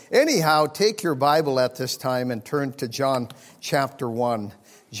Anyhow, take your Bible at this time and turn to John chapter 1.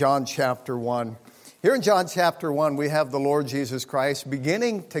 John chapter 1. Here in John chapter 1, we have the Lord Jesus Christ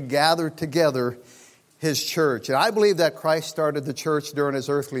beginning to gather together His church. And I believe that Christ started the church during His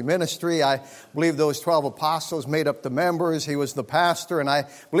earthly ministry. I believe those 12 apostles made up the members. He was the pastor. And I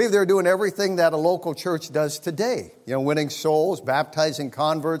believe they're doing everything that a local church does today. You know, winning souls, baptizing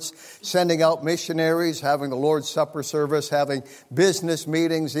converts, sending out missionaries, having the Lord's Supper service, having business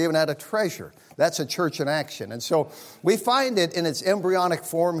meetings, even at a treasure. That's a church in action. And so we find it in its embryonic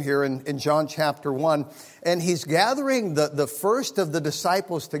form here in John chapter 1. And He's gathering the first of the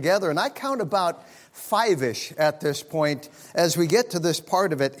disciples together. And I count about 5-ish at this point as we get to this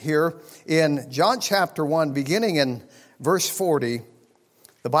part of it here in John chapter 1, beginning in verse 40.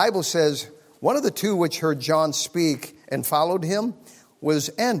 The Bible says, one of the two which heard John speak and followed him was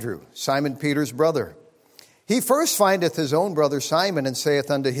Andrew, Simon Peter's brother. He first findeth his own brother Simon and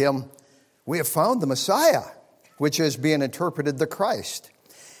saith unto him, We have found the Messiah, which is being interpreted the Christ.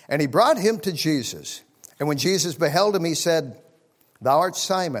 And he brought him to Jesus. And when Jesus beheld him, he said, Thou art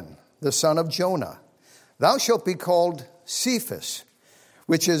Simon, the son of Jonah. Thou shalt be called Cephas,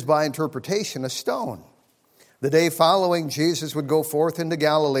 which is by interpretation a stone. The day following, Jesus would go forth into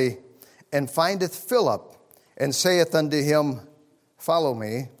Galilee, and findeth Philip, and saith unto him, Follow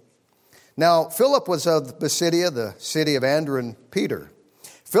me. Now Philip was of Bethsaida, the city of Andrew and Peter.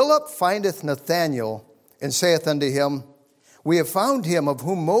 Philip findeth Nathanael, and saith unto him, We have found him of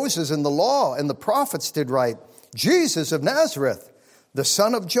whom Moses in the law and the prophets did write, Jesus of Nazareth, the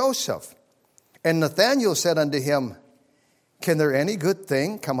son of Joseph. And Nathanael said unto him, Can there any good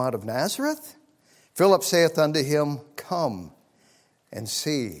thing come out of Nazareth? Philip saith unto him, Come and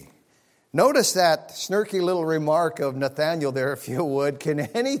see. Notice that snarky little remark of Nathanael there, if you would. Can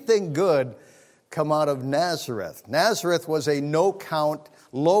anything good come out of Nazareth? Nazareth was a no-count,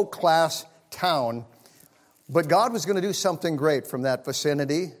 low-class town. But God was going to do something great from that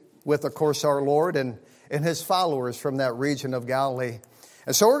vicinity with, of course, our Lord and His followers from that region of Galilee.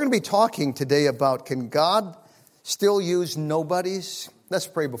 And so we're going to be talking today about, can God still use nobodies? Let's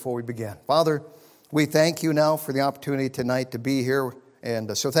pray before we begin. Father, we thank you now for the opportunity tonight to be here.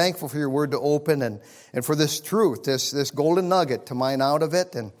 And so thankful for your word to open and for this truth, this golden nugget to mine out of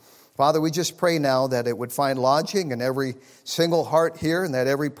it. And Father, we just pray now that it would find lodging in every single heart here and that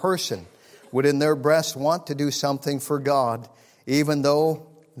every person would in their breast want to do something for God, even though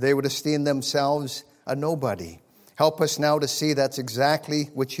they would esteem themselves a nobody. Help us now to see that's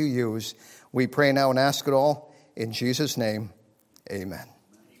exactly what you use. We pray now and ask it all in Jesus' name. Amen.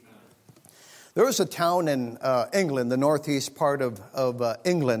 There was a town in England, the northeast part of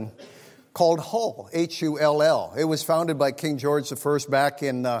England, called Hull, Hull. It was founded by King George I back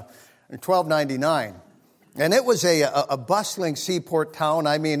in 1299. And it was a bustling seaport town.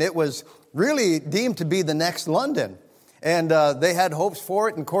 I mean, it was really deemed to be the next London. And they had hopes for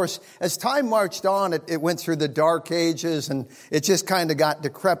it. And of course, as time marched on, it went through the Dark Ages and it just kind of got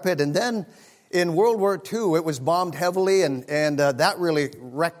decrepit. And then in World War II, it was bombed heavily and that really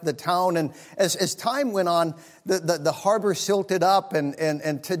wrecked the town. And as time went on, the harbor silted up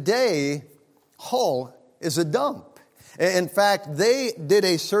and today, Hull is a dump. In fact, they did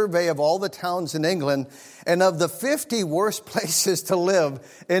a survey of all the towns in England, and of the 50 worst places to live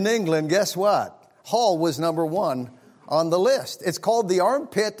in England, guess what? Hull was number one on the list. It's called the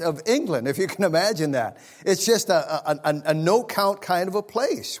armpit of England, if you can imagine that. It's just a no-count kind of a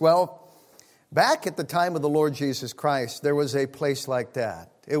place. Well, back at the time of the Lord Jesus Christ, there was a place like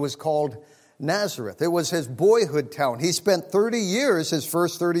that. It was called Nazareth. It was his boyhood town. He spent 30 years, his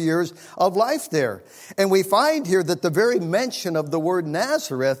first 30 years of life there. And we find here that the very mention of the word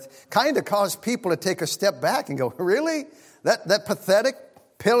Nazareth kind of caused people to take a step back and go, really? That pathetic,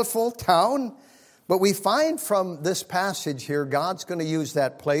 pitiful town? But we find from this passage here, God's going to use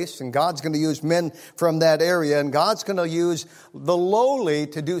that place, and God's going to use men from that area, and God's going to use the lowly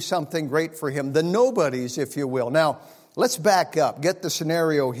to do something great for him, the nobodies, if you will. Now, let's back up, get the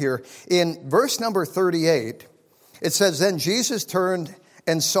scenario here. In verse number 38, it says, Then Jesus turned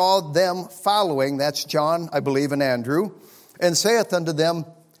and saw them following, that's John, I believe, and Andrew, and saith unto them,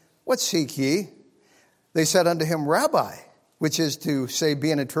 What seek ye? They said unto him, Rabbi, which is to say,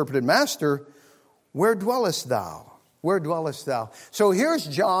 being interpreted, Master, where dwellest thou? Where dwellest thou? So here's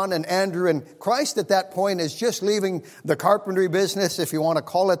John and Andrew, and Christ at that point is just leaving the carpentry business, if you want to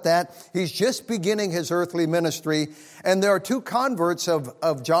call it that. He's just beginning his earthly ministry. And there are two converts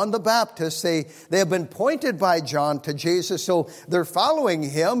of John the Baptist. They have been pointed by John to Jesus, so they're following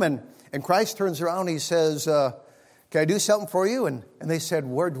him. And Christ turns around and he says, Can I do something for you? And they said,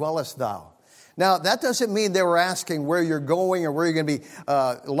 Where dwellest thou? Now, that doesn't mean they were asking where you're going or where you're going to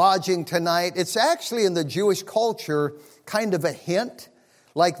be lodging tonight. It's actually in the Jewish culture kind of a hint,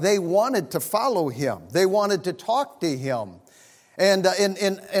 like they wanted to follow him. They wanted to talk to him. And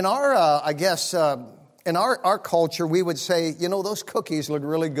in our, in our culture, we would say, you know, those cookies look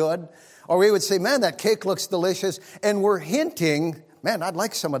really good. Or we would say, man, that cake looks delicious. And we're hinting, man, I'd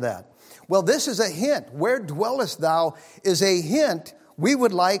like some of that. Well, this is a hint. Where dwellest thou is a hint. We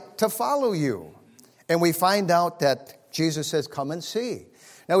would like to follow you. And we find out that Jesus says, come and see.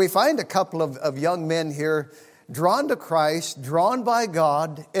 Now, we find a couple of young men here drawn to Christ, drawn by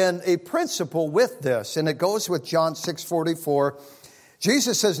God, and a principle with this. And it goes with John 6:44.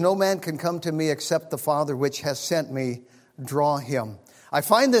 Jesus says, no man can come to me except the Father which has sent me draw him. I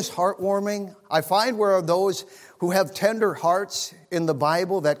find this heartwarming. I find where are those who have tender hearts in the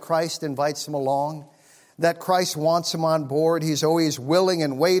Bible that Christ invites them along, that Christ wants them on board. He's always willing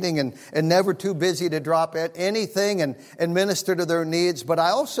and waiting and never too busy to drop at anything and minister to their needs. But I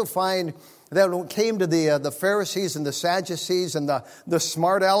also find that when it came to the Pharisees and the Sadducees and the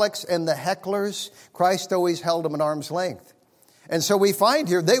smart alecks and the hecklers, Christ always held them at arm's length. And so we find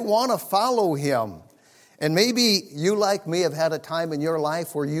here they want to follow him. And maybe you, like me, have had a time in your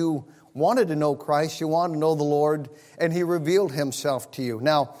life where you wanted to know Christ, you wanted to know the Lord, and he revealed himself to you.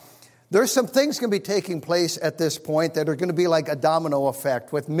 Now, there's some things going to be taking place at this point that are going to be like a domino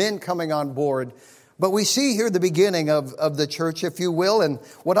effect with men coming on board. But we see here the beginning of the church, if you will, and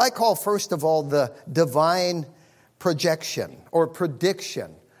what I call, first of all, the divine projection or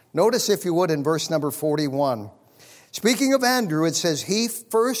prediction. Notice, if you would, in verse number 41. Speaking of Andrew, it says, he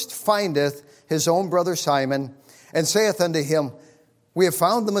first findeth his own brother Simon, and saith unto him, we have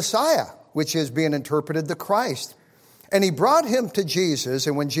found the Messiah, which is being interpreted the Christ. And he brought him to Jesus,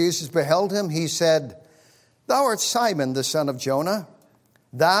 and when Jesus beheld him, he said, thou art Simon, the son of Jonah.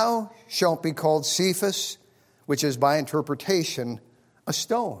 Thou shalt be called Cephas, which is by interpretation a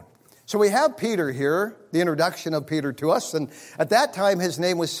stone. So we have Peter here, the introduction of Peter to us, and at that time his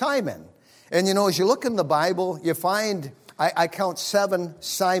name was Simon. And you know, as you look in the Bible, you find, I count 7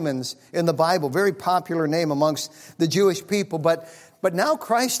 Simons in the Bible, very popular name amongst the Jewish people. But now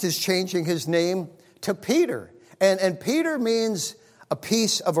Christ is changing his name to Peter. And Peter means a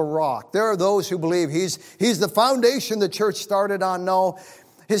piece of a rock. There are those who believe he's the foundation the church started on. No,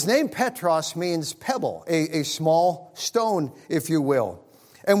 his name Petros means pebble, a small stone, if you will.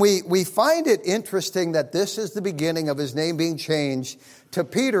 And we find it interesting that this is the beginning of his name being changed to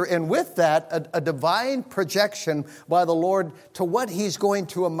Peter, and with that, a divine projection by the Lord to what he's going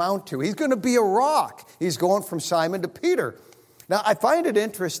to amount to. He's going to be a rock. He's going from Simon to Peter. Now, I find it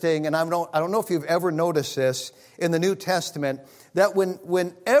interesting, and I don't know if you've ever noticed this in the New Testament, that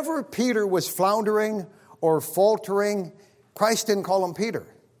whenever Peter was floundering or faltering, Christ didn't call him Peter.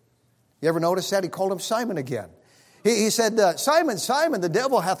 You ever notice that? He called him Simon again. He said, Simon, Simon, the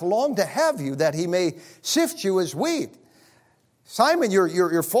devil hath longed to have you, that he may sift you as wheat. Simon,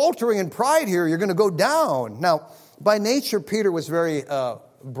 you're faltering in pride here. You're going to go down. Now, by nature, Peter was very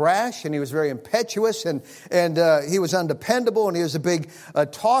brash, and he was very impetuous, and he was undependable, and he was a big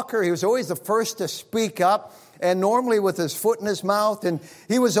talker. He was always the first to speak up, and normally with his foot in his mouth. And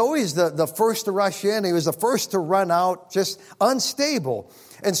he was always the first to rush in. He was the first to run out, just unstable.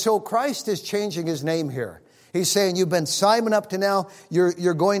 And so Christ is changing his name here. He's saying, you've been Simon up to now.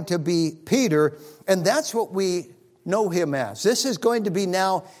 You're going to be Peter. And that's what we know him as. This is going to be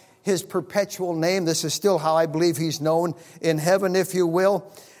now his perpetual name. This is still how I believe he's known in heaven, if you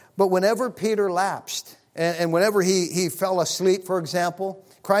will. But whenever Peter lapsed, and whenever he fell asleep, for example,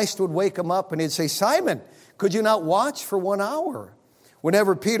 Christ would wake him up and he'd say, Simon, could you not watch for 1 hour?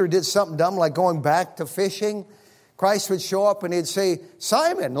 Whenever Peter did something dumb like going back to fishing, Christ would show up and he'd say,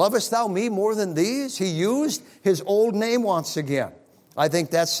 Simon, lovest thou me more than these? He used his old name once again. I think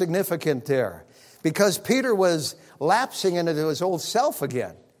that's significant there, because Peter was lapsing into his old self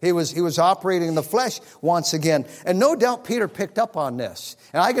again. He was operating in the flesh once again. And no doubt Peter picked up on this.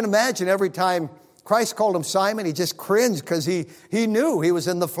 And I can imagine every time Christ called him Simon, he just cringed because he knew he was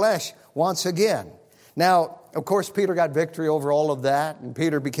in the flesh once again. Now, of course, Peter got victory over all of that, and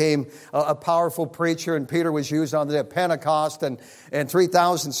Peter became a powerful preacher, and Peter was used on the day of Pentecost, and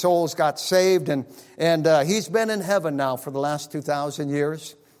 3,000 souls got saved, and he's been in heaven now for the last 2,000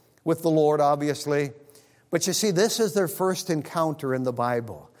 years with the Lord, obviously. But you see, this is their first encounter in the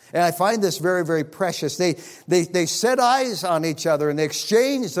Bible. And I find this very, very precious. They set eyes on each other and they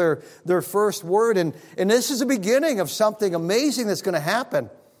exchanged their first word. And this is the beginning of something amazing that's going to happen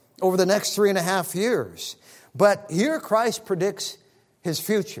over the next 3.5 years. But here Christ predicts his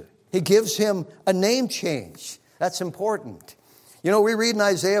future. He gives him a name change. That's important. You know, we read in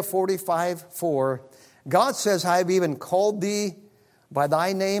Isaiah 45:4, God says, I have even called thee by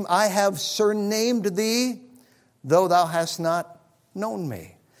thy name. I have surnamed thee, though thou hast not known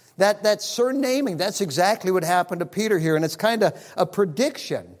me. That surnaming, that's exactly what happened to Peter here. And it's kind of a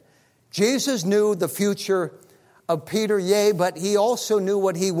prediction. Jesus knew the future of Peter, yea, but he also knew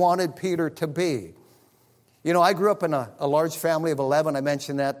what he wanted Peter to be. You know, I grew up in a large family of 11. I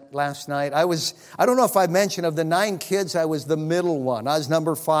mentioned that last night. I don't know if I mentioned, of the 9 kids, I was the middle one. I was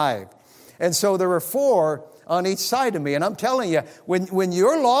number 5. And so there were 4 on each side of me. And I'm telling you, when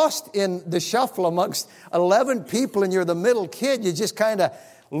you're lost in the shuffle amongst 11 people and you're the middle kid, you just kind of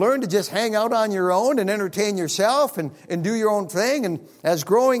learn to just hang out on your own and entertain yourself and do your own thing. And as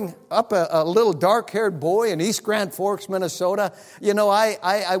growing up a little dark-haired boy in East Grand Forks, Minnesota, you know,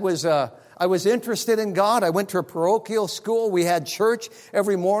 I was interested in God. I went to a parochial school. We had church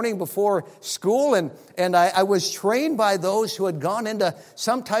every morning before school, and I was trained by those who had gone into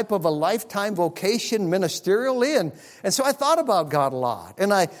some type of a lifetime vocation ministerially, and so I thought about God a lot.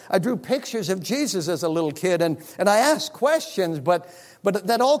 And I drew pictures of Jesus as a little kid, and I asked questions, but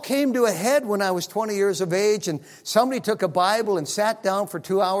that all came to a head when I was 20 years of age, and somebody took a Bible and sat down for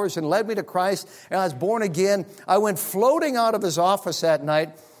 2 hours and led me to Christ, and I was born again. I went floating out of his office that night,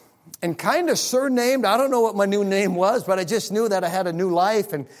 and kind of surnamed. I don't know what my new name was, but I just knew that I had a new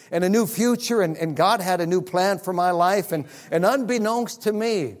life and a new future, and God had a new plan for my life. And unbeknownst to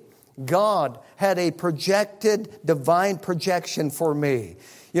me, God had a projected divine projection for me.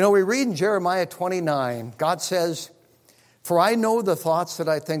 You know, we read in Jeremiah 29, God says, for I know the thoughts that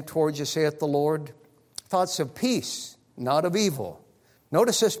I think towards you, saith the Lord, thoughts of peace, not of evil.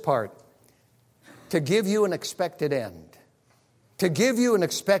 Notice this part, to give you an expected end. To give you an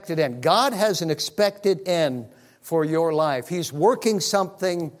expected end. God has an expected end for your life. He's working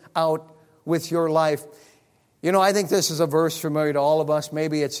something out with your life. You know, I think this is a verse familiar to all of us.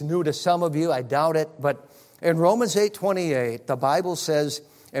 Maybe it's new to some of you. I doubt it. But in Romans 8:28, the Bible says,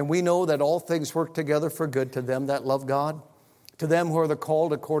 and we know that all things work together for good to them that love God, to them who are the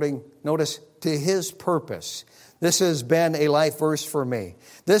called according, notice, to His purpose. This has been a life verse for me.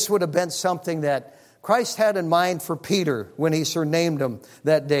 This would have been something that Christ had in mind for Peter when He surnamed him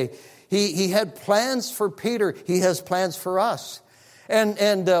that day. He had plans for Peter. He has plans for us.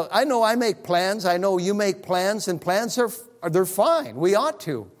 And I know I make plans. I know you make plans. And plans they're fine. We ought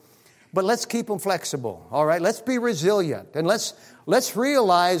to. But let's keep them flexible. All right. Let's be resilient. And let's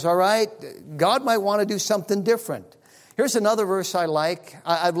realize, all right, God might want to do something different. Here's another verse I like.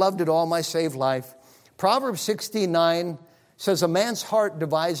 I've loved it all my saved life. Proverbs 16:9 says, a man's heart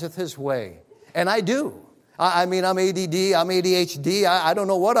deviseth his way. And I do. I mean, I'm ADD, I'm ADHD, I don't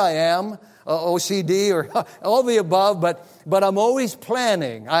know what I am, OCD or all the above, but I'm always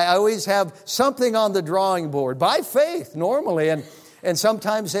planning. I always have something on the drawing board, by faith, normally. And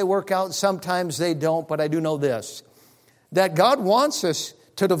sometimes they work out, sometimes they don't, but I do know this, that God wants us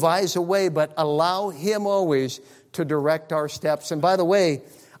to devise a way, but allow Him always to direct our steps. And by the way,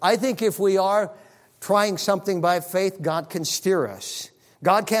 I think if we are trying something by faith, God can steer us.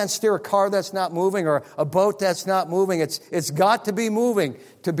 God can't steer a car that's not moving or a boat that's not moving. It's got to be moving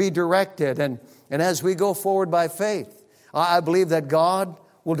to be directed. And as we go forward by faith, I believe that God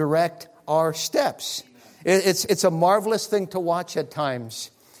will direct our steps. It's a marvelous thing to watch at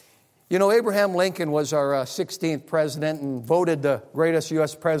times. You know, Abraham Lincoln was our 16th president and voted the greatest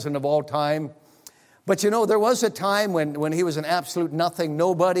U.S. president of all time. But you know, there was a time when he was an absolute nothing,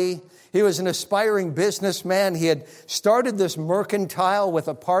 nobody. He was an aspiring businessman. He had started this mercantile with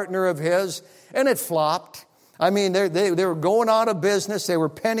a partner of his, and it flopped. I mean, they were going out of business. They were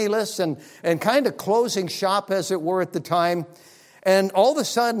penniless and kind of closing shop, as it were, at the time. And all of a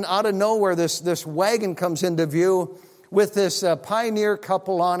sudden, out of nowhere, this wagon comes into view with this pioneer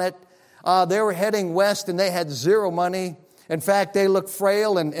couple on it. They were heading west, and they had zero money. In fact, they looked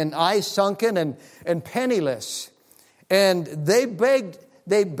frail and eyes sunken and penniless. And they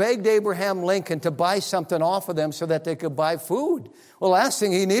begged Abraham Lincoln to buy something off of them so that they could buy food. Well, last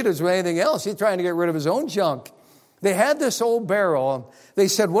thing he needed was anything else. He's trying to get rid of his own junk. They had this old barrel. They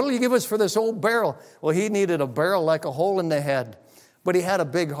said, what will you give us for this old barrel? Well, he needed a barrel like a hole in the head. But he had a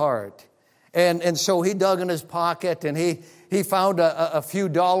big heart. And so he dug in his pocket and he found a few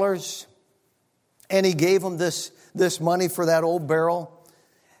dollars. And he gave them this money for that old barrel.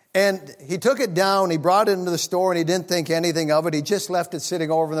 And he took it down, he brought it into the store, and he didn't think anything of it. He just left it sitting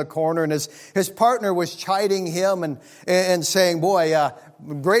over in the corner, and his partner was chiding him and saying, boy,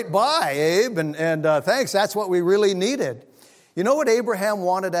 great buy, Abe, and thanks, that's what we really needed. You know what Abraham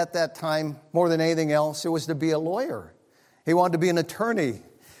wanted at that time more than anything else? It was to be a lawyer. He wanted to be an attorney.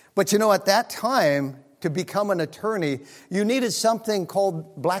 But you know, at that time, to become an attorney, you needed something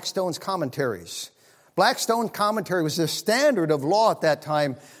called Blackstone's Commentaries. Blackstone Commentary was the standard of law at that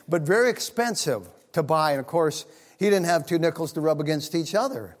time, but very expensive to buy. And of course, he didn't have two nickels to rub against each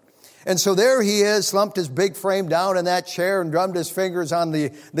other. And so there he is, slumped his big frame down in that chair and drummed his fingers on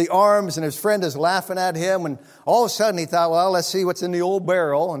the arms, and his friend is laughing at him. And all of a sudden he thought, well, let's see what's in the old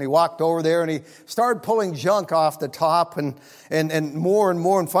barrel. And he walked over there and he started pulling junk off the top and more and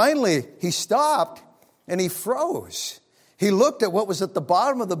more. And finally he stopped and he froze. He looked at what was at the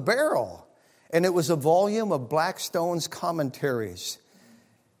bottom of the barrel, and it was a volume of Blackstone's Commentaries.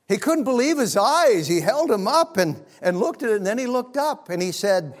 He couldn't believe his eyes. He held them up and looked at it, and then he looked up and he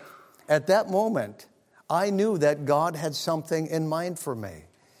said, at that moment, I knew that God had something in mind for me.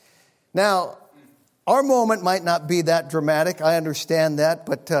 Now, our moment might not be that dramatic. I understand that.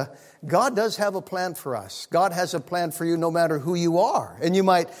 But God does have a plan for us. God has a plan for you no matter who you are. And you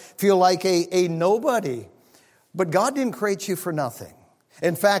might feel like a nobody. But God didn't create you for nothing.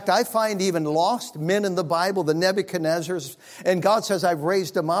 In fact, I find even lost men in the Bible, the Nebuchadnezzars, and God says, I've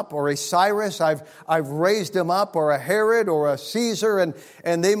raised them up, or a Cyrus, I've raised them up, or a Herod, or a Caesar,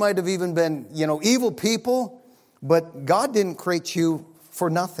 and they might have even been, evil people, but God didn't create you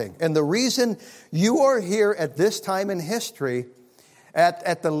for nothing. And the reason you are here at this time in history,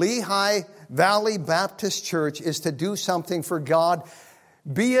 at the Lehigh Valley Baptist Church, is to do something for God.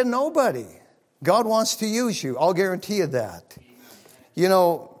 Be a nobody. God wants to use you. I'll guarantee you that.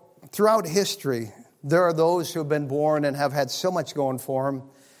 Throughout history, there are those who have been born and have had so much going for them,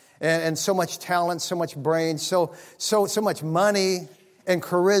 and so much talent, so much brains, so much money and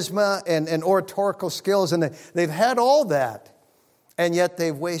charisma and oratorical skills, and they've had all that, and yet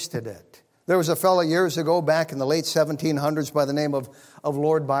they've wasted it. There was a fellow years ago, back in the late 1700s, by the name of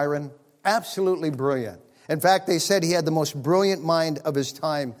Lord Byron, absolutely brilliant. In fact, they said he had the most brilliant mind of his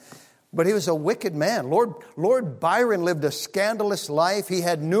time. But he was a wicked man. Lord Byron lived a scandalous life. He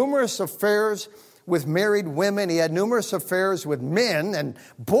had numerous affairs with married women. He had numerous affairs with men and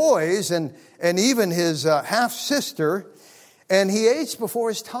boys and even his half-sister. And he aged before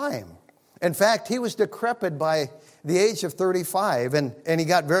his time. In fact, he was decrepit by the age of 35. And he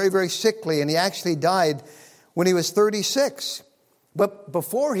got very, very sickly. And he actually died when he was 36. But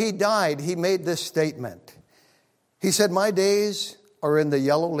before he died, he made this statement. He said, my days are in the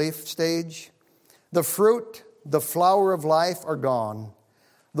yellow leaf stage. The fruit, the flower of life are gone.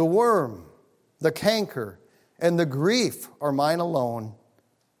 The worm, the canker, and the grief are mine alone.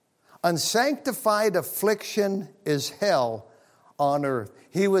 Unsanctified affliction is hell on earth.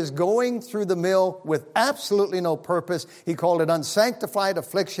 He was going through the mill with absolutely no purpose. He called it unsanctified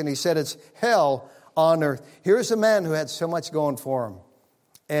affliction. He said it's hell on earth. Here's a man who had so much going for him,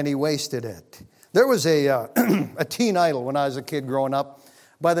 and he wasted it. There was a teen idol when I was a kid growing up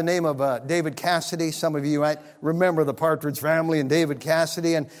by the name of David Cassidy. Some of you might remember the Partridge Family and David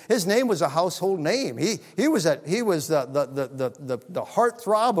Cassidy, and his name was a household name. He was the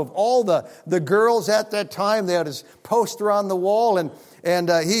heartthrob of all the girls at that time. They had his poster on the wall, and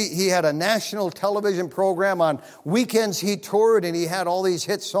he had a national television program. On weekends he toured, and he had all these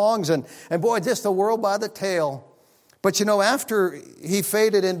hit songs, and boy, just the world by the tail. But after he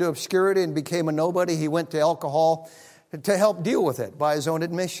faded into obscurity and became a nobody, he went to alcohol to help deal with it by his own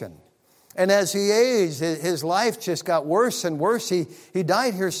admission. And as he aged, his life just got worse and worse. He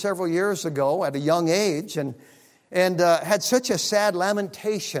died here several years ago at a young age and had such a sad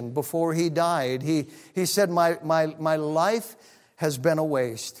lamentation before he died. He said, my life has been a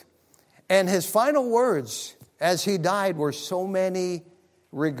waste. And his final words as he died were so many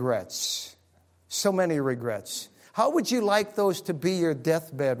regrets. So many regrets. How would you like those to be your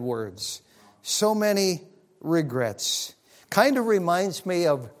deathbed words? So many regrets. Kind of reminds me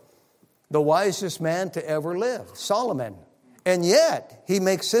of the wisest man to ever live, Solomon. And yet, he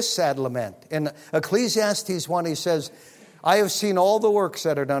makes this sad lament. In Ecclesiastes 1, he says, I have seen all the works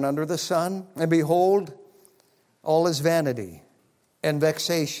that are done under the sun, and behold, all is vanity and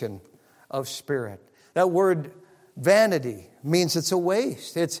vexation of spirit. That word vanity means it's a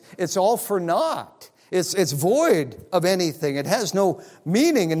waste. It's all for naught. It's void of anything. It has no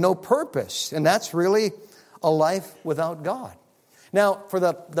meaning and no purpose. And that's really a life without God. Now, for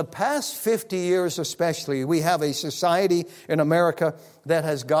the past 50 years especially, we have a society in America that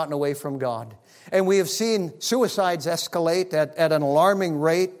has gotten away from God. And we have seen suicides escalate at an alarming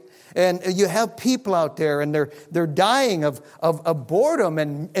rate. And you have people out there, and they're dying of boredom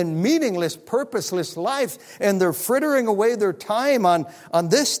and meaningless, purposeless life. And they're frittering away their time on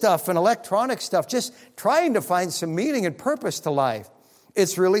this stuff and electronic stuff, just trying to find some meaning and purpose to life.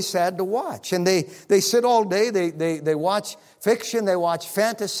 It's really sad to watch. And they sit all day, they watch fiction, they watch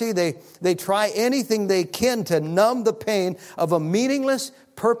fantasy, they try anything they can to numb the pain of a meaningless,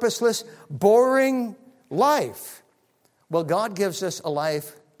 purposeless, boring life. Well, God gives us a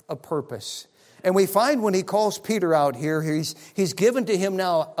life of purpose. And we find when he calls Peter out here, he's given to him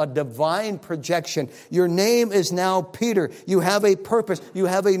now a divine projection. Your name is now Peter. You have a purpose. You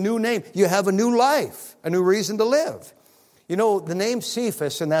have a new name. You have a new life, a new reason to live. You know, the name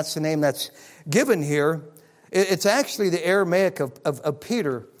Cephas, and that's the name that's given here, it's actually the Aramaic of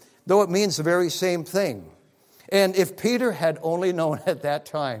Peter, though it means the very same thing. And if Peter had only known at that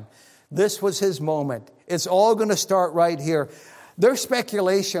time, this was his moment. It's all going to start right here. There's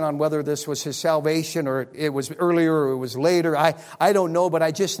speculation on whether this was his salvation or it was earlier or it was later. I don't know, but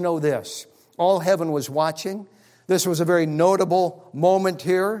I just know this. All heaven was watching. This was a very notable moment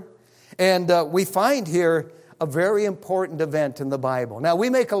here. And we find here a very important event in the Bible. Now, we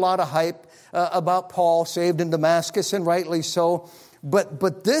make a lot of hype about Paul saved in Damascus, and rightly so.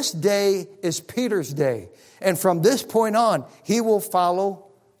 But this day is Peter's day. And from this point on, he will follow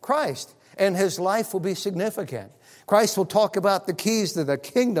Christ. And his life will be significant. Christ will talk about the keys to the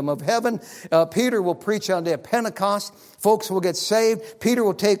kingdom of heaven. Peter will preach on day of Pentecost. Folks will get saved. Peter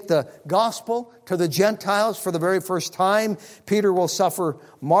will take the gospel to the Gentiles for the very first time. Peter will suffer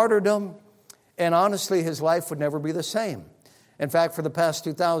martyrdom. And honestly, his life would never be the same. In fact, for the past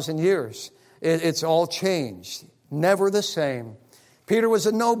 2,000 years, it's all changed. Never the same. Peter was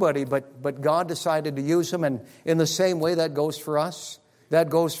a nobody, but God decided to use him. And in the same way, that goes for us. That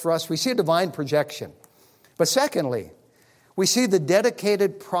goes for us. We see a divine projection. But secondly, we see the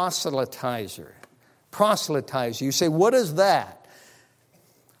dedicated proselytizer. Proselytizer. You say, what is that?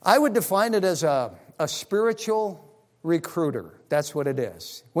 I would define it as a spiritual recruiter. That's what it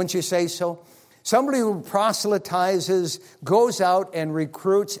is. Wouldn't you say so? Somebody who proselytizes, goes out and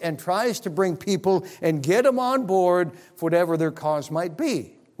recruits and tries to bring people and get them on board for whatever their cause might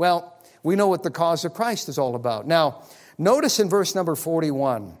be. Well, we know what the cause of Christ is all about. Now, notice in verse number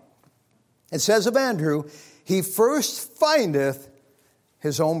 41, it says of Andrew, he first findeth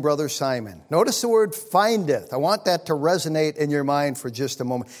his own brother Simon. Notice the word findeth. I want that to resonate in your mind for just a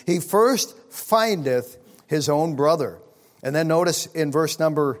moment. He first findeth his own brother. And then notice in verse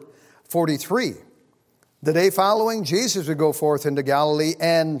number 43, the day following, Jesus would go forth into Galilee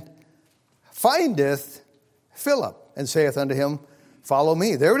and findeth Philip and saith unto him, follow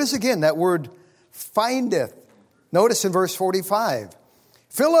me. There it is again, that word findeth. Notice in verse 45,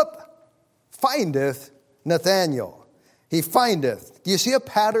 Philip findeth Nathanael. He findeth. Do you see a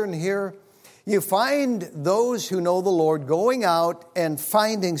pattern here? You find those who know the Lord going out and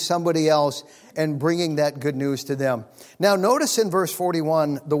finding somebody else and bringing that good news to them. Now notice in verse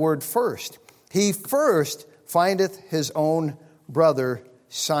 41 the word first. He first findeth his own brother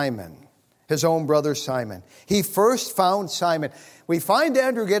Simon. His own brother Simon. He first found Simon. We find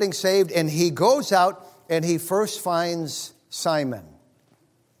Andrew getting saved and he goes out and he first finds Simon.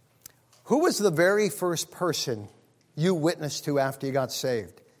 Who was the very first person you witnessed to after you got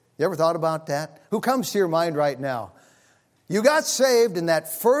saved? You ever thought about that? Who comes to your mind right now? You got saved and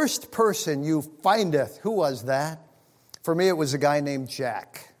that first person you findeth, who was that? For me, it was a guy named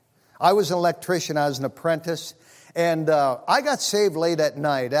Jack. I was an electrician. I was an apprentice. And I got saved late at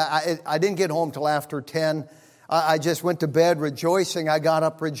night. I didn't get home till after 10. I just went to bed rejoicing. I got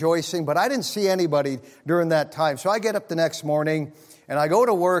up rejoicing. But I didn't see anybody during that time. So I get up the next morning and I go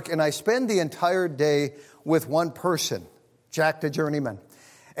to work and I spend the entire day with one person, Jack the journeyman.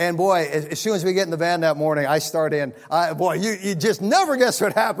 And boy, as soon as we get in the van that morning, I start in. You just never guess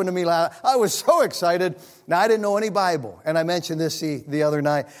what happened to me. I was so excited. Now, I didn't know any Bible. And I mentioned this the other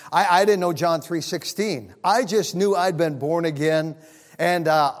night. I didn't know John 3:16. I just knew I'd been born again. And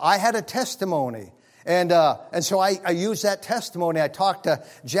I had a testimony. And so I used that testimony. I talked to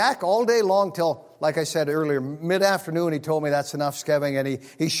Jack all day long till, like I said earlier, mid-afternoon. He told me that's enough skeving, and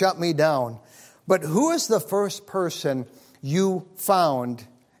he shut me down. But who is the first person you found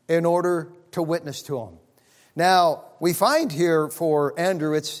in order to witness to him? Now, we find here for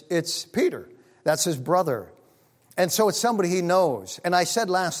Andrew, it's Peter. That's his brother. And so it's somebody he knows. And I said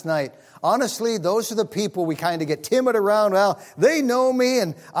last night, honestly, those are the people we kind of get timid around. Well, they know me,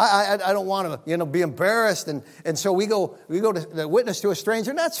 and I don't want to, be embarrassed. And so we go to witness to a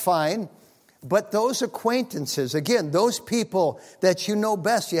stranger, and that's fine. But those acquaintances, again, those people that you know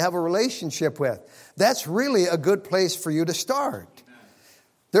best, you have a relationship with, that's really a good place for you to start.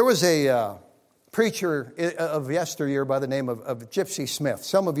 There was a preacher of yesteryear by the name of Gypsy Smith.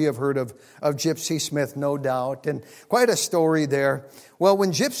 Some of you have heard of Gypsy Smith, no doubt, and quite a story there. Well,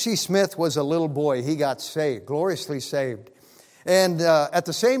 when Gypsy Smith was a little boy, he got saved, gloriously saved. And at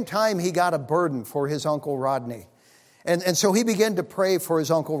the same time, he got a burden for his Uncle Rodney. And so he began to pray for his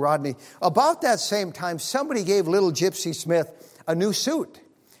Uncle Rodney. About that same time, somebody gave little Gypsy Smith a new suit.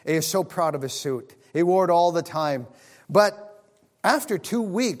 He was so proud of his suit. He wore it all the time. But after 2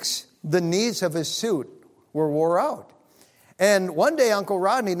 weeks, the knees of his suit were wore out. And one day, Uncle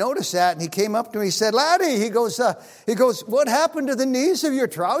Rodney noticed that, and he came up to me. He said, "Laddie," he goes, "what happened to the knees of your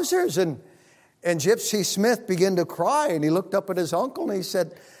trousers?" And Gypsy Smith began to cry, and he looked up at his uncle, and he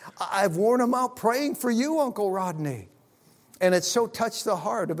said, "I've worn them out praying for you, Uncle Rodney." And it so touched the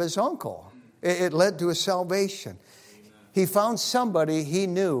heart of his uncle. It led to his salvation. Amen. He found somebody he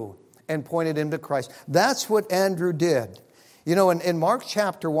knew and pointed him to Christ. That's what Andrew did. You know, in Mark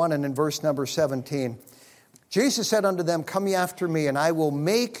chapter 1 and in verse number 17, Jesus said unto them, "Come ye after me, and I will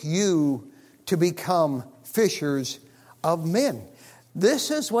make you to become fishers of men."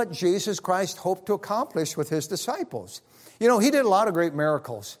 This is what Jesus Christ hoped to accomplish with his disciples. You know, he did a lot of great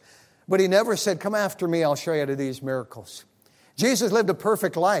miracles, but he never said, "Come after me, I'll show you how to do these miracles." Jesus lived a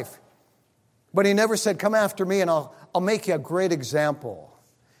perfect life, but he never said, "Come after me and I'll make you a great example."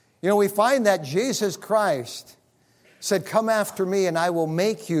 You know, we find that Jesus Christ said, "Come after me and I will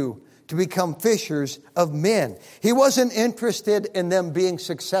make you to become fishers of men." He wasn't interested in them being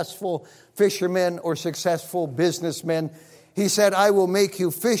successful fishermen or successful businessmen. He said, "I will make you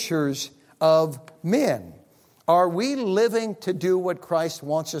fishers of men." Are we living to do what Christ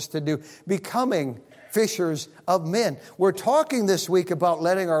wants us to do? Becoming fishers of men. We're talking this week about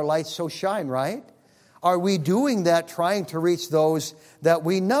letting our light so shine, right? Are we doing that, trying to reach those that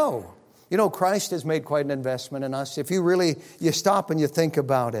we know? You know, Christ has made quite an investment in us. If you stop and you think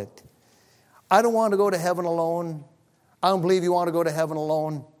about it. I don't want to go to heaven alone. I don't believe you want to go to heaven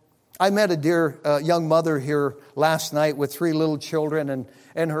alone. I met a dear young mother here last night with 3 little children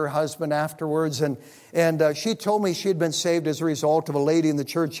and her husband afterwards. And she told me she had been saved as a result of a lady in the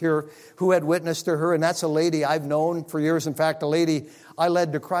church here who had witnessed to her. And that's a lady I've known for years. In fact, a lady I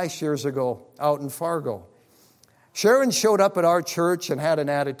led to Christ years ago out in Fargo. Sharon showed up at our church and had an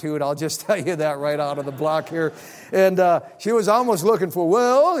attitude. I'll just tell you that right out of the block here. And she was almost looking for,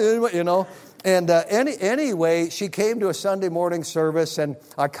 well, you know. And anyway, she came to a Sunday morning service, and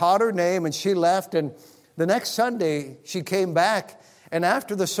I caught her name, and she left. And the next Sunday, she came back. And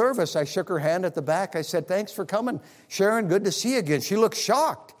after the service, I shook her hand at the back. I said, "Thanks for coming, Sharon. Good to see you again." She looked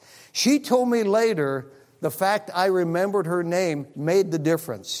shocked. She told me later the fact I remembered her name made the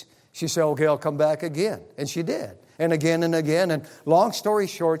difference. She said, "Okay, I'll come back again." And she did. And again and again. And long story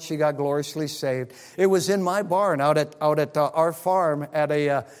short, she got gloriously saved. It was in my barn out at our farm at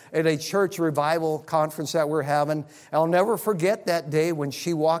a church revival conference that we're having. I'll never forget that day when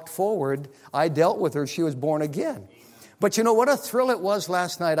she walked forward. I dealt with her. She was born again. But you know what a thrill it was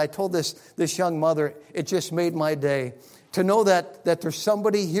last night. I told this young mother, it just made my day to know that there's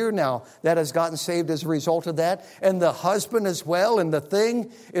somebody here now that has gotten saved as a result of that. And the husband as well. And the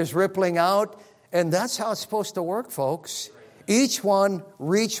thing is rippling out. And that's how it's supposed to work, folks. Each one,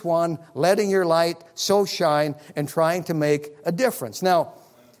 reach one, letting your light so shine and trying to make a difference. Now,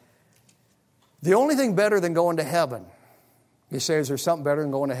 the only thing better than going to heaven, you say, is there something better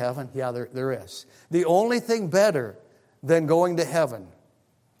than going to heaven? Yeah, there is. The only thing better than going to heaven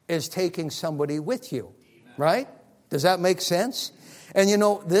is taking somebody with you, right? Does that make sense? And you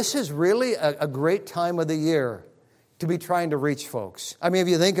know, this is really a great time of the year to be trying to reach folks. I mean, if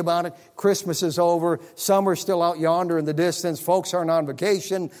you think about it, Christmas is over. Summer's still out yonder in the distance. Folks aren't on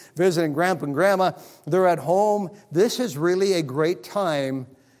vacation, visiting grandpa and grandma. They're at home. This is really a great time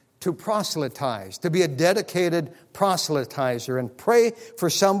to proselytize, to be a dedicated proselytizer and pray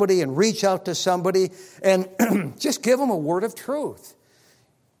for somebody and reach out to somebody and just give them a word of truth.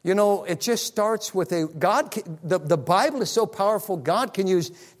 You know, it just starts with the Bible is so powerful, God can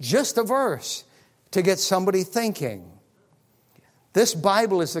use just a verse to get somebody thinking. This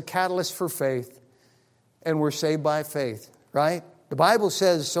Bible is the catalyst for faith, and we're saved by faith, right? The Bible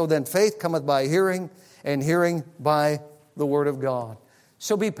says, "So then faith cometh by hearing, and hearing by the Word of God."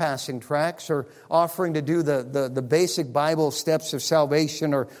 So be passing tracts or offering to do the basic Bible steps of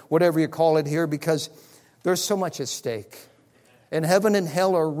salvation or whatever you call it here, because there's so much at stake. And heaven and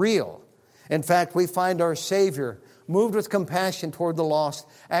hell are real. In fact, we find our Savior moved with compassion toward the lost,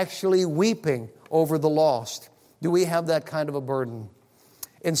 actually weeping over the lost. Do we have that kind of a burden?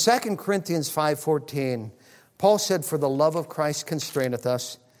 In 2 Corinthians 5:14, Paul said, "For the love of Christ constraineth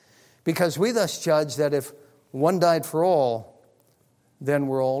us, because we thus judge that if one died for all, then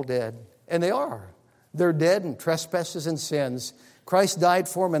we're all dead." And they are. They're dead in trespasses and sins. Christ died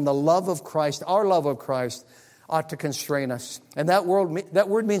for them, and the love of Christ, our love of Christ, ought to constrain us. And that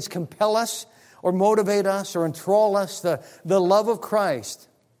word means compel us or motivate us or enthrall us. The love of Christ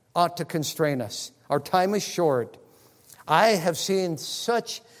ought to constrain us. Our time is short. I have seen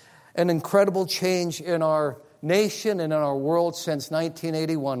such an incredible change in our nation and in our world since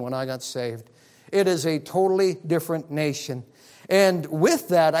 1981 when I got saved. It is a totally different nation. And with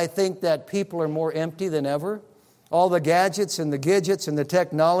that, I think that people are more empty than ever. All the gadgets and the gadgets and the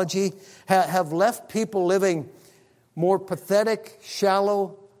technology have left people living more pathetic,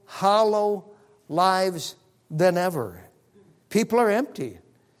 shallow, hollow lives than ever. People are empty,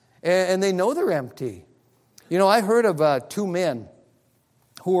 and they know they're empty. You know, I heard of two men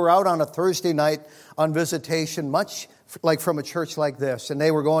who were out on a Thursday night on visitation, much like from a church like this, and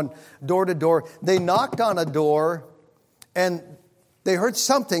they were going door to door. They knocked on a door, and they heard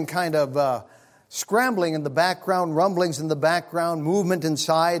something kind of scrambling in the background, rumblings in the background, movement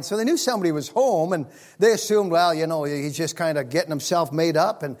inside. So they knew somebody was home, and they assumed, well, you know, he's just kind of getting himself made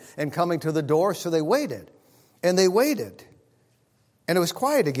up and coming to the door. So they waited, and they waited. And it was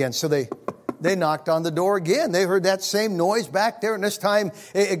quiet again, so they knocked on the door again. They heard that same noise back there, and this time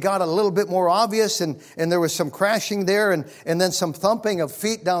it got a little bit more obvious, and there was some crashing there, and then some thumping of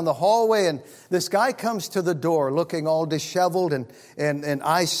feet down the hallway, and this guy comes to the door looking all disheveled and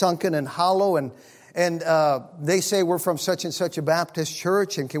eyes sunken and hollow, and they say, we're from such and such a Baptist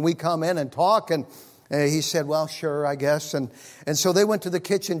church, and can we come in and talk? And he said, well, sure, I guess. And so they went to the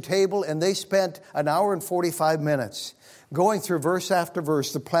kitchen table, and they spent an hour and 45 minutes going through verse after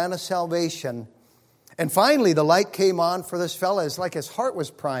verse, the plan of salvation. And finally, the light came on for this fella. It's like his heart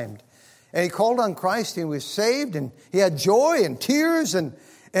was primed. And he called on Christ, and he was saved, and he had joy and tears, and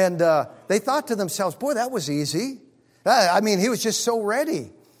they thought to themselves, boy, that was easy. I mean, he was just so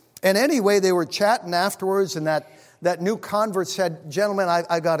ready. And anyway, they were chatting afterwards, and that new convert said, gentlemen,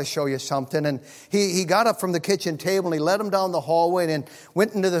 I got to show you something. And he got up from the kitchen table, and he led him down the hallway and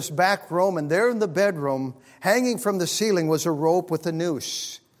went into this back room. And there in the bedroom, hanging from the ceiling, was a rope with a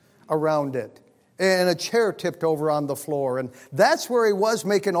noose around it and a chair tipped over on the floor. And that's where he was,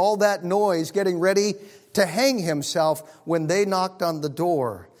 making all that noise, getting ready to hang himself when they knocked on the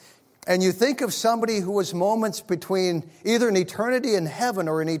door. And you think of somebody who was moments between either an eternity in heaven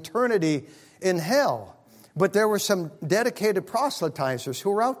or an eternity in hell. But there were some dedicated proselytizers who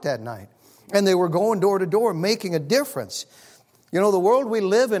were out that night. And they were going door to door, making a difference. You know, the world we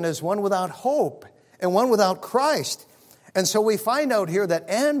live in is one without hope and one without Christ. And so we find out here that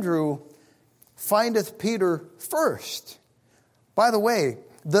Andrew findeth Peter first. By the way,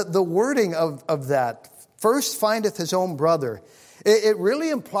 the wording of that, first findeth his own brother, it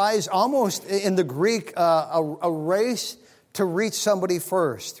really implies almost in the Greek a race to reach somebody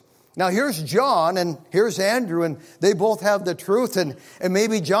first. Now here's John and here's Andrew, and they both have the truth, and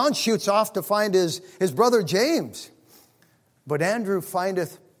maybe John shoots off to find his brother James. But Andrew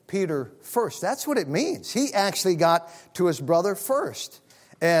findeth Peter first. That's what it means. He actually got to his brother first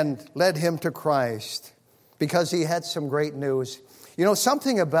and led him to Christ because he had some great news. You know,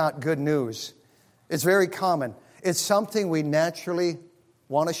 something about good news is very common. It's something we naturally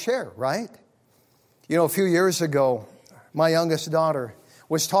want to share, right? You know, a few years ago, my youngest daughter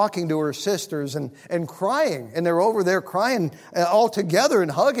was talking to her sisters and crying. And they're over there crying all together and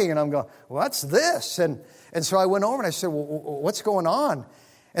hugging. And I'm going, what's this? And so I went over and I said, well, what's going on?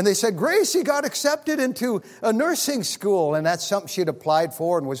 And they said, Gracie got accepted into a nursing school. And that's something she'd applied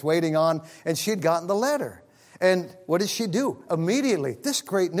for and was waiting on. And she'd gotten the letter. And what did she do? Immediately, this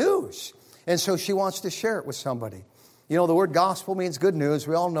great news. And so she wants to share it with somebody. You know, the word gospel means good news.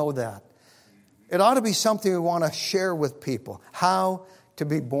 We all know that. It ought to be something we want to share with people. How to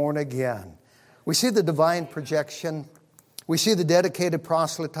be born again. We see the divine projection. We see the dedicated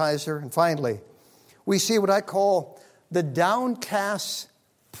proselytizer. And finally, we see what I call the downcast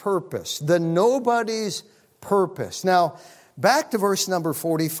purpose, the nobody's purpose. Now, back to verse number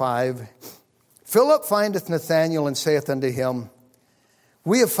 45. Philip findeth Nathanael and saith unto him,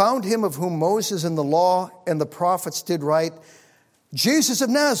 we have found him of whom Moses and the law and the prophets did write, Jesus of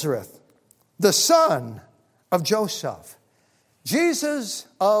Nazareth, the son of Joseph. Jesus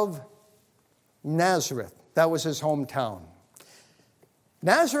of Nazareth. That was his hometown.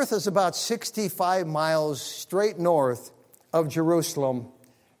 Nazareth is about 65 miles straight north of Jerusalem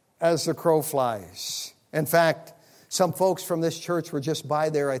as the crow flies. In fact, some folks from this church were just by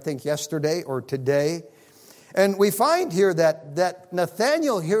there, I think, yesterday or today. And we find here that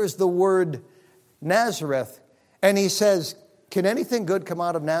Nathanael hears the word Nazareth, and he says, can anything good come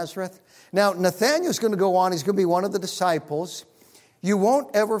out of Nazareth? Now, Nathanael's going to go on. He's going to be one of the disciples. You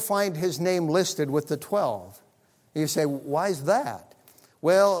won't ever find his name listed with the 12. You say, why is that?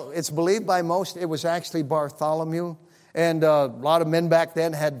 Well, it's believed by most it was actually Bartholomew. And a lot of men back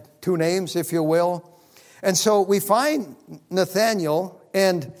then had two names, if you will. And so we find Nathanael,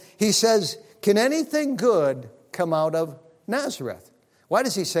 and he says, can anything good come out of Nazareth? Why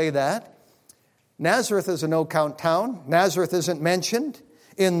does he say that? Nazareth is a no-count town. Nazareth isn't mentioned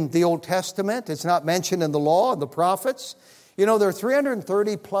in the Old Testament. It's not mentioned in the law and the prophets. You know, there are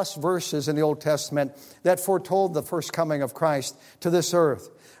 330 plus verses in the Old Testament that foretold the first coming of Christ to this earth.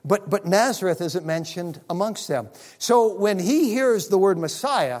 But Nazareth isn't mentioned amongst them. So when he hears the word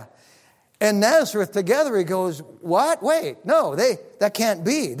Messiah and Nazareth together, he goes, what? Wait, no, that can't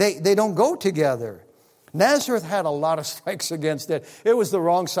be. They don't go together. Nazareth had a lot of strikes against it. It was the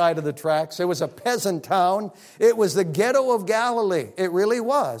wrong side of the tracks. It was a peasant town. It was the ghetto of Galilee. It really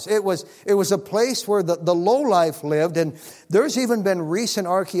was. It was a place where the lowlife lived, and there's even been recent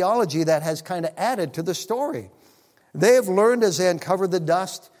archaeology that has kind of added to the story. They have learned as they uncovered the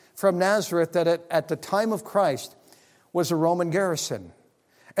dust from Nazareth that at the time of Christ was a Roman garrison.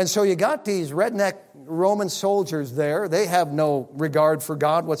 And so you got these redneck Roman soldiers there. They have no regard for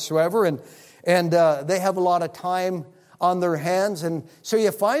God whatsoever, and they have a lot of time on their hands. And so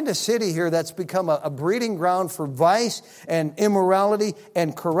you find a city here that's become a breeding ground for vice and immorality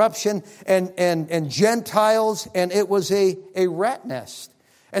and corruption and Gentiles. And it was a rat nest.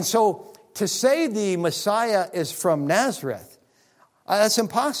 And so to say the Messiah is from Nazareth, that's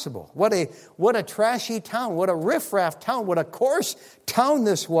impossible. What a trashy town. What a riffraff town. What a coarse town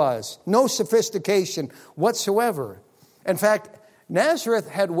this was. No sophistication whatsoever. In fact, Nazareth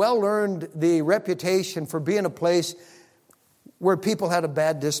had well earned the reputation for being a place where people had a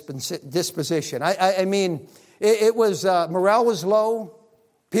bad disposition. I mean, it was morale was low.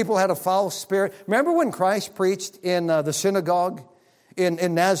 People had a foul spirit. Remember when Christ preached in the synagogue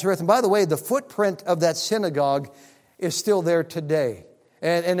in Nazareth? And by the way, the footprint of that synagogue is still there today.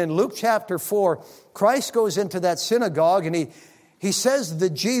 And in Luke chapter 4, Christ goes into that synagogue and he says the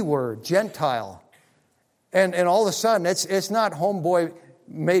G word, Gentile. And all of a sudden, it's not homeboy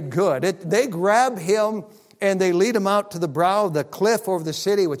made good. They grab him and they lead him out to the brow of the cliff over the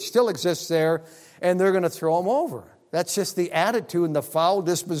city, which still exists there, and they're going to throw him over. That's just the attitude and the foul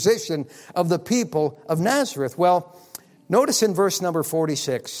disposition of the people of Nazareth. Well, notice in verse number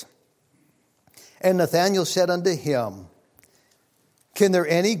 46, and Nathanael said unto him, can there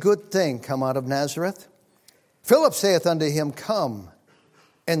any good thing come out of Nazareth? Philip saith unto him, come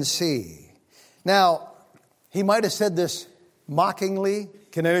and see. Now, he might have said this mockingly.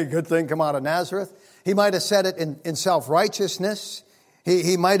 Can any good thing come out of Nazareth? He might have said it in self-righteousness.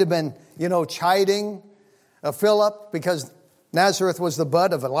 He might have been, chiding Philip because Nazareth was the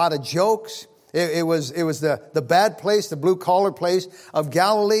butt of a lot of jokes. It was the bad place, the blue-collar place of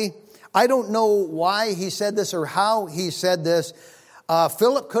Galilee. I don't know why he said this or how he said this.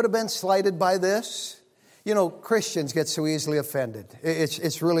 Philip could have been slighted by this. Christians get so easily offended.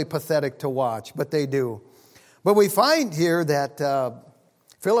 It's really pathetic to watch, but they do. But we find here that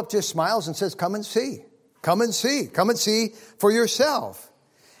Philip just smiles and says, come and see. Come and see. Come and see for yourself.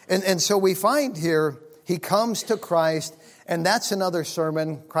 And so we find here he comes to Christ, and that's another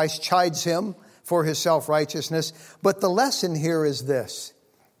sermon. Christ chides him for his self-righteousness. But the lesson here is this.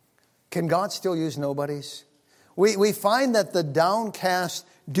 Can God still use nobodies? We find that the downcast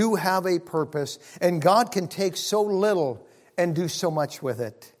do have a purpose, and God can take so little and do so much with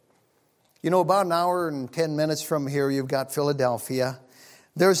it. About an hour and 10 minutes from here, you've got Philadelphia.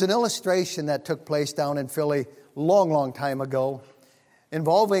 There's an illustration that took place down in Philly long time ago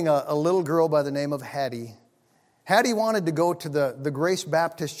involving a little girl by the name of Hattie. Hattie wanted to go to the Grace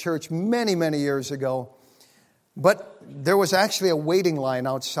Baptist Church many years ago, but there was actually a waiting line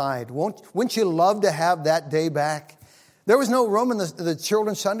outside. Wouldn't you love to have that day back? There was no room in the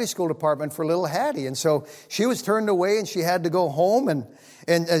children's Sunday school department for little Hattie, and so she was turned away and she had to go home,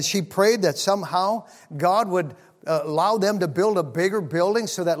 and she prayed that somehow God would allow them to build a bigger building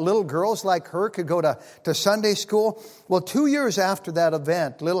so that little girls like her could go to Sunday school. Well, 2 years after that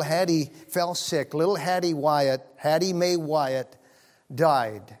event, little Hattie fell sick. Little Hattie Mae Wyatt,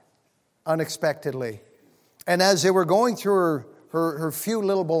 died unexpectedly. And as they were going through her few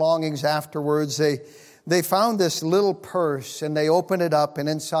little belongings afterwards, they found this little purse, and they opened it up, and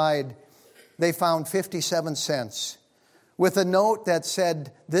inside they found 57 cents with a note that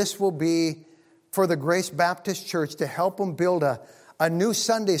said, this will be for the Grace Baptist Church to help them build a new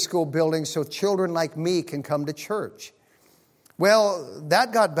Sunday school building so children like me can come to church. Well,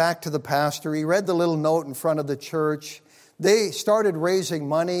 that got back to the pastor. He read the little note in front of the church. They started raising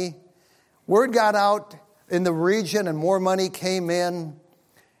money. Word got out in the region and more money came in.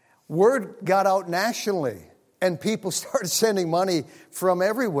 Word got out nationally and people started sending money from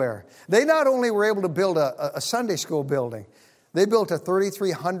everywhere. They not only were able to build a Sunday school building, They built a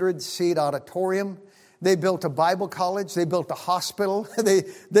 3,300-seat auditorium. They built a Bible college. They built a hospital.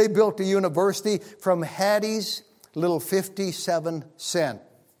 They built a university from Hattie's little 57-cent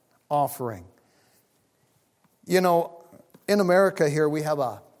offering. You know, in America here, we have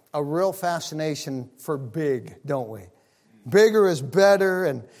a real fascination for big, don't we? Bigger is better,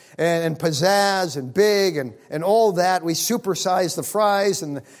 and pizzazz and big and all that. We supersize the fries,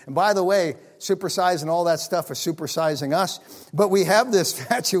 and by the way, supersizing all that stuff is supersizing us. But we have this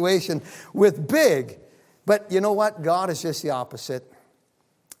infatuation with big. But you know what? God is just the opposite.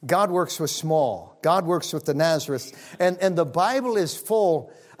 God works with small. God works with the Nazareth. And the Bible is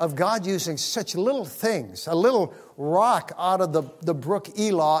full of God using such little things. A little rock out of the brook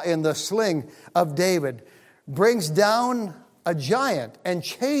Elah in the sling of David brings down a giant and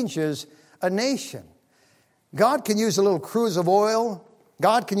changes a nation. God can use a little cruse of oil.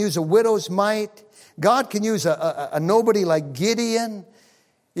 God can use a widow's mite. God can use a nobody like Gideon.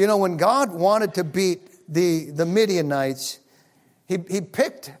 You know, when God wanted to beat the Midianites, he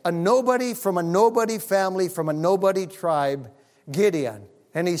picked a nobody from a nobody family, from a nobody tribe, Gideon.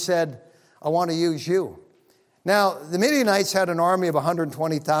 And he said, I want to use you. Now, the Midianites had an army of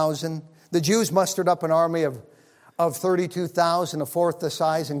 120,000. The Jews mustered up an army of 32,000, a fourth the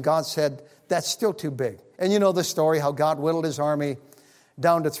size, and God said, that's still too big. And you know the story, how God whittled his army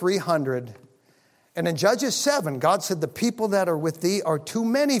down to 300. And in Judges 7, God said, the people that are with thee are too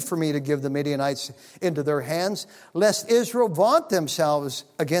many for me to give the Midianites into their hands, lest Israel vaunt themselves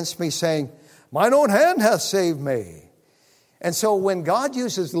against me, saying, mine own hand hath saved me. And so when God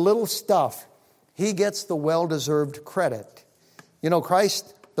uses little stuff, he gets the well-deserved credit. You know,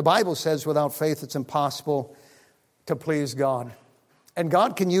 Christ, the Bible says, without faith it's impossible to please God. And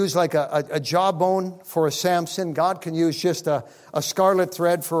God can use like a jawbone for a Samson. God can use just a scarlet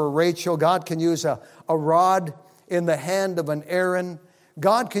thread for a Rachel. God can use a rod in the hand of an Aaron.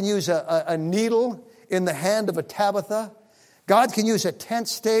 God can use a needle in the hand of a Tabitha. God can use a tent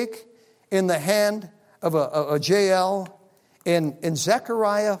stake in the hand of a Jael. In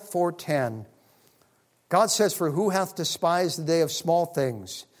Zechariah 4:10, God says, for who hath despised the day of small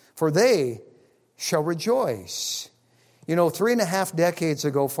things? For they shall rejoice. You know, 3.5 decades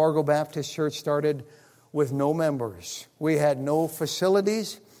ago, Fargo Baptist Church started with no members. We had no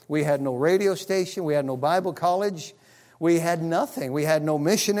facilities. We had no radio station. We had no Bible college. We had nothing. We had no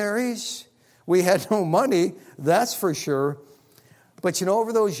missionaries. We had no money, that's for sure. But you know,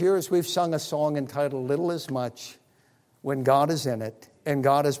 over those years, we've sung a song entitled Little Is Much when God is in it. And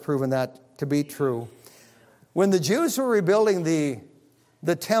God has proven that to be true. When the Jews were rebuilding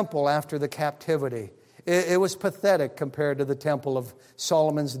the temple after the captivity, it was pathetic compared to the temple of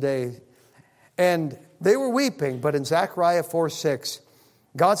Solomon's day. And they were weeping. But in Zechariah 4:6,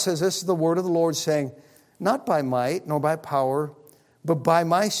 God says, this is the word of the Lord saying, not by might nor by power, but by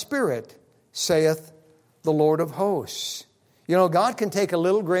my Spirit, saith the Lord of hosts. You know, God can take a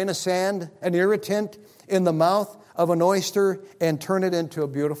little grain of sand, an irritant in the mouth of an oyster, and turn it into a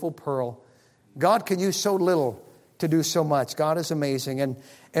beautiful pearl. God can use so little to do so much. God is amazing.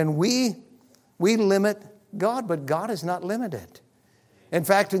 And we limit God, but God is not limited. In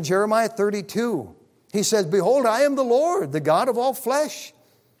fact, in Jeremiah 32, he says, behold, I am the Lord, the God of all flesh.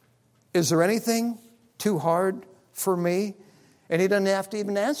 Is there anything too hard for me? And he doesn't have to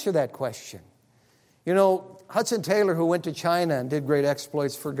even answer that question. You know, Hudson Taylor, who went to China and did great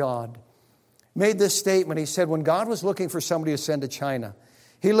exploits for God, made this statement. He said, when God was looking for somebody to send to China,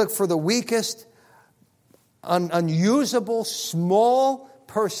 he looked for the weakest, unusable, small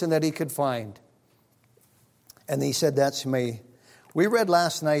person that he could find. And he said, that's me. We read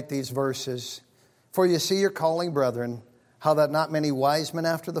last night these verses. For you see your calling, brethren, how that not many wise men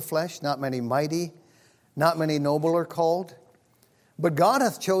after the flesh, not many mighty, not many noble are called. But God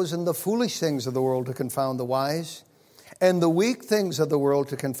hath chosen the foolish things of the world to confound the wise, and the weak things of the world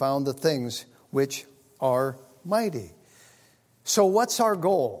to confound the things which are mighty. So what's our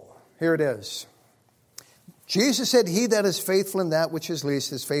goal? Here it is. Jesus said, he that is faithful in that which is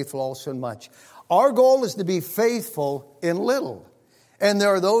least is faithful also in much. Our goal is to be faithful in little. And there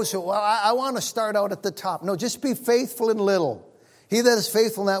are those who, well, I want to start out at the top. No, just be faithful in little. He that is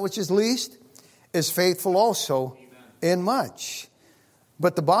faithful in that which is least is faithful also in much.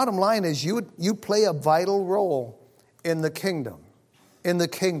 But the bottom line is you play a vital role in the kingdom. In the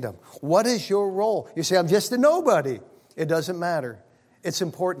kingdom. What is your role? You say, I'm just a nobody. It doesn't matter. It's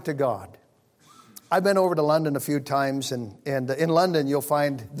important to God. I've been over to London a few times, and in London you'll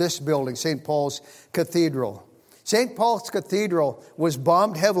find this building, St. Paul's Cathedral. St. Paul's Cathedral was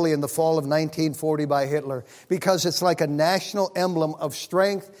bombed heavily in the fall of 1940 by Hitler because it's like a national emblem of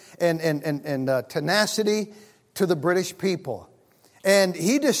strength and tenacity to the British people. And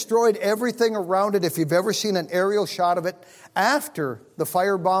he destroyed everything around it. If you've ever seen an aerial shot of it, after the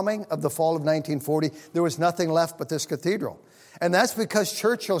firebombing of the fall of 1940, there was nothing left but this cathedral. And that's because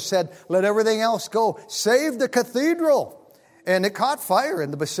Churchill said, let everything else go. Save the cathedral. And it caught fire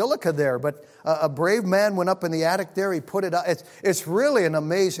in the basilica there. But a brave man went up in the attic there. He put it out. It's really an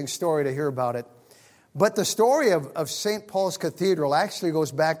amazing story to hear about it. But the story of St. Paul's Cathedral actually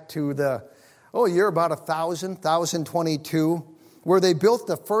goes back to the year about 1022, where they built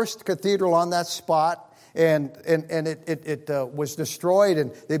the first cathedral on that spot. And it was destroyed,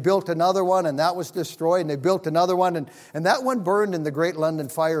 and they built another one, and that was destroyed, and they built another one, and that one burned in the Great London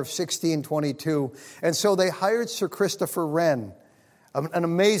Fire of 1622. And so they hired Sir Christopher Wren, an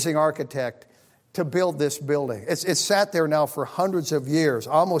amazing architect, to build this building. It's sat there now for hundreds of years,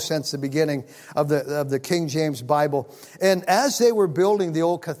 almost since the beginning of the King James Bible. And as they were building the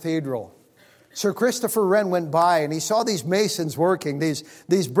old cathedral, Sir Christopher Wren went by and he saw these masons working,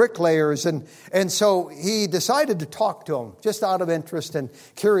 these bricklayers, and so he decided to talk to them just out of interest and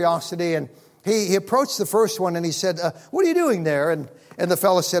curiosity. And he approached the first one and he said, what are you doing there? And the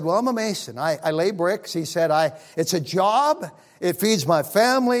fellow said, well, I'm a mason. I lay bricks. He said, it's a job. It feeds my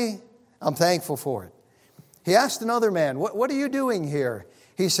family. I'm thankful for it. He asked another man, what are you doing here?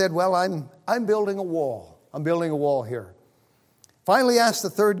 He said, well, I'm building a wall. I'm building a wall here. Finally asked the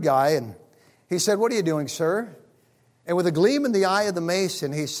third guy, and he said, what are you doing, sir? And with a gleam in the eye of the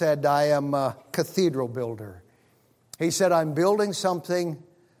mason, he said, I am a cathedral builder. He said, I'm building something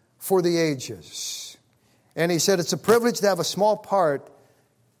for the ages. And he said, it's a privilege to have a small part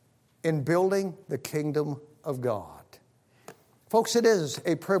in building the kingdom of God. Folks, it is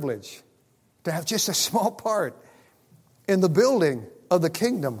a privilege to have just a small part in the building of the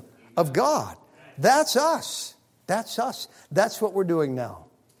kingdom of God. That's us. That's us. That's what we're doing now.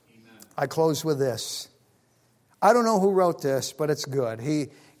 I close with this. I don't know who wrote this, but it's good.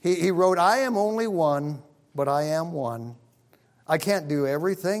 He wrote, I am only one, but I am one. I can't do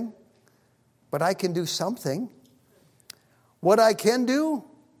everything, but I can do something. What I can do,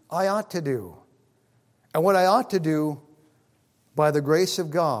 I ought to do. And what I ought to do, by the grace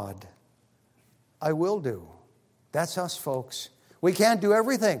of God, I will do. That's us, folks. We can't do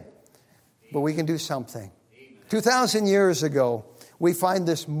everything, but we can do something. 2,000 years ago, we find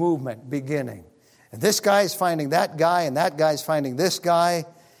this movement beginning. And this guy is finding that guy, and that guy's finding this guy.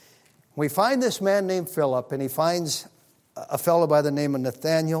 We find this man named Philip, and he finds a fellow by the name of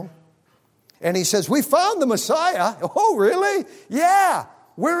Nathaniel. And he says, we found the Messiah. Oh, really? Yeah.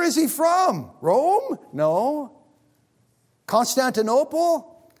 Where is he from? Rome? No.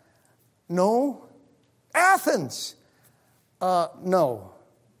 Constantinople? No. Athens? No.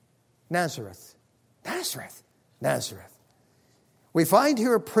 Nazareth. Nazareth. We find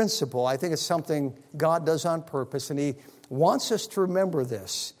here a principle. I think it's something God does on purpose, and He wants us to remember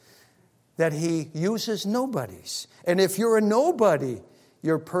this, that He uses nobodies. And if you're a nobody,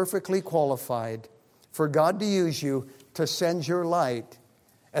 you're perfectly qualified for God to use you to send your light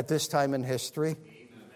at this time in history.